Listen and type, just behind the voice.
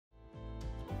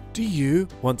Do you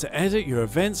want to edit your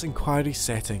events inquiry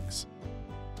settings?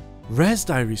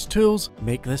 ResDiary's tools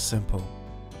make this simple.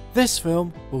 This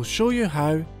film will show you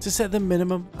how to set the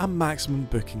minimum and maximum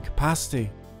booking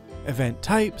capacity, event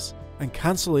types, and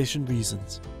cancellation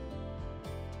reasons.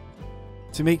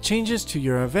 To make changes to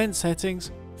your event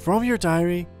settings, from your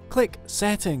diary, click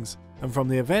Settings, and from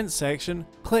the Events section,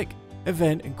 click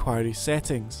Event Inquiry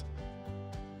Settings.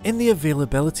 In the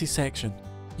Availability section,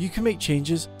 you can make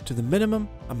changes to the minimum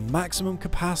and maximum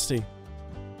capacity.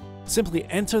 Simply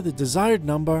enter the desired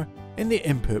number in the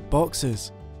input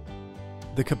boxes.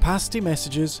 The capacity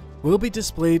messages will be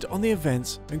displayed on the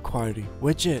Events Inquiry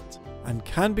widget and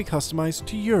can be customized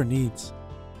to your needs.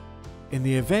 In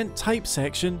the Event Type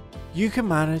section, you can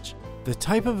manage the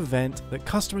type of event that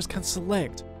customers can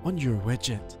select on your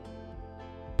widget.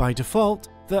 By default,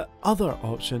 the Other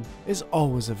option is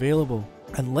always available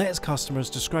and lets customers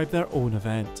describe their own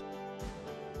event.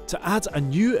 To add a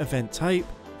new event type,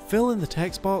 fill in the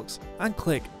text box and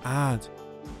click Add.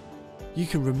 You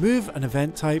can remove an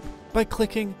event type by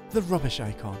clicking the rubbish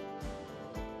icon.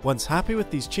 Once happy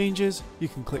with these changes, you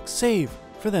can click Save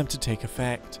for them to take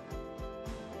effect.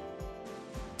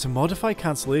 To modify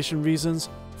cancellation reasons,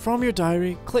 from your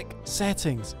diary, click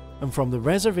Settings, and from the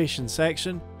Reservation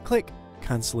section, click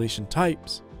Cancellation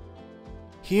Types.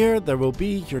 Here there will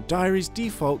be your diary's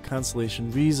default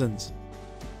cancellation reasons.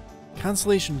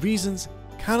 Cancellation reasons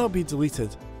cannot be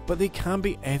deleted, but they can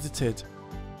be edited.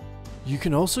 You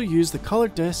can also use the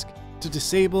coloured disc to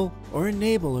disable or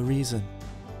enable a reason.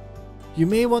 You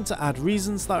may want to add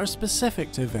reasons that are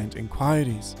specific to event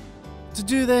inquiries. To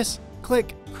do this,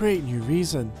 click Create New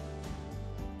Reason.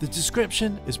 The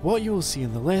description is what you will see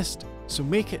in the list, so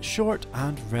make it short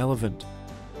and relevant.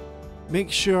 Make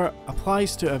sure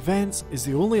Applies to Events is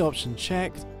the only option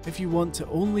checked if you want to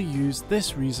only use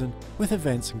this reason with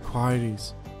events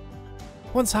inquiries.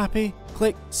 Once happy,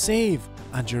 click Save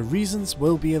and your reasons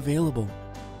will be available.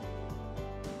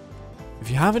 If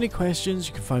you have any questions,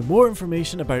 you can find more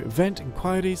information about event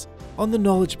inquiries on the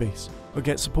knowledge base or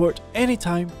get support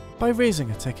anytime by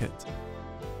raising a ticket.